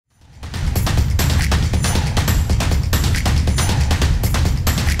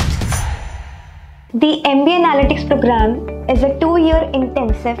The MBA Analytics program is a 2-year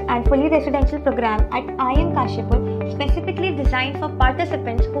intensive and fully residential program at IIM Kashipur, specifically designed for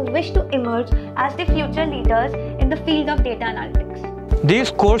participants who wish to emerge as the future leaders in the field of data analytics.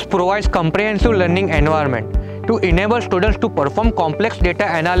 This course provides comprehensive learning environment to enable students to perform complex data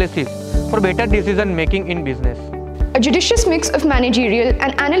analysis for better decision making in business. A judicious mix of managerial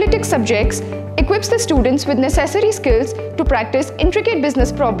and analytic subjects equips the students with necessary skills to practice intricate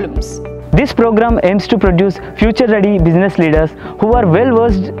business problems. This program aims to produce future-ready business leaders who are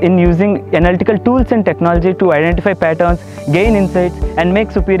well-versed in using analytical tools and technology to identify patterns, gain insights, and make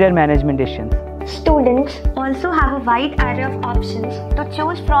superior management decisions. Students also have a wide array of options to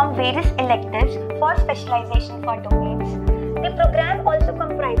choose from various electives for specialization for domains. The program also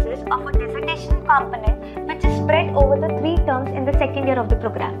comprises of a dissertation component which is spread over the 3 terms in the second year of the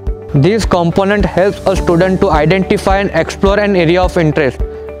program. This component helps a student to identify and explore an area of interest,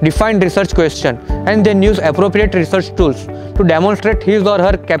 define research question, and then use appropriate research tools to demonstrate his or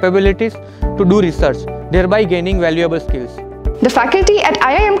her capabilities to do research, thereby gaining valuable skills. The faculty at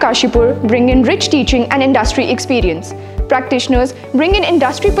IIM Kashipur bring in rich teaching and industry experience. Practitioners bring in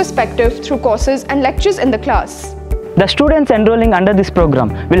industry perspective through courses and lectures in the class. The students enrolling under this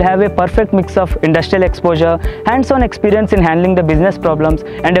program will have a perfect mix of industrial exposure, hands-on experience in handling the business problems,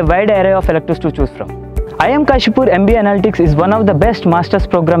 and a wide array of electives to choose from. IIM Kashipur MBA Analytics is one of the best master's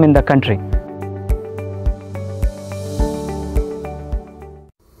program in the country.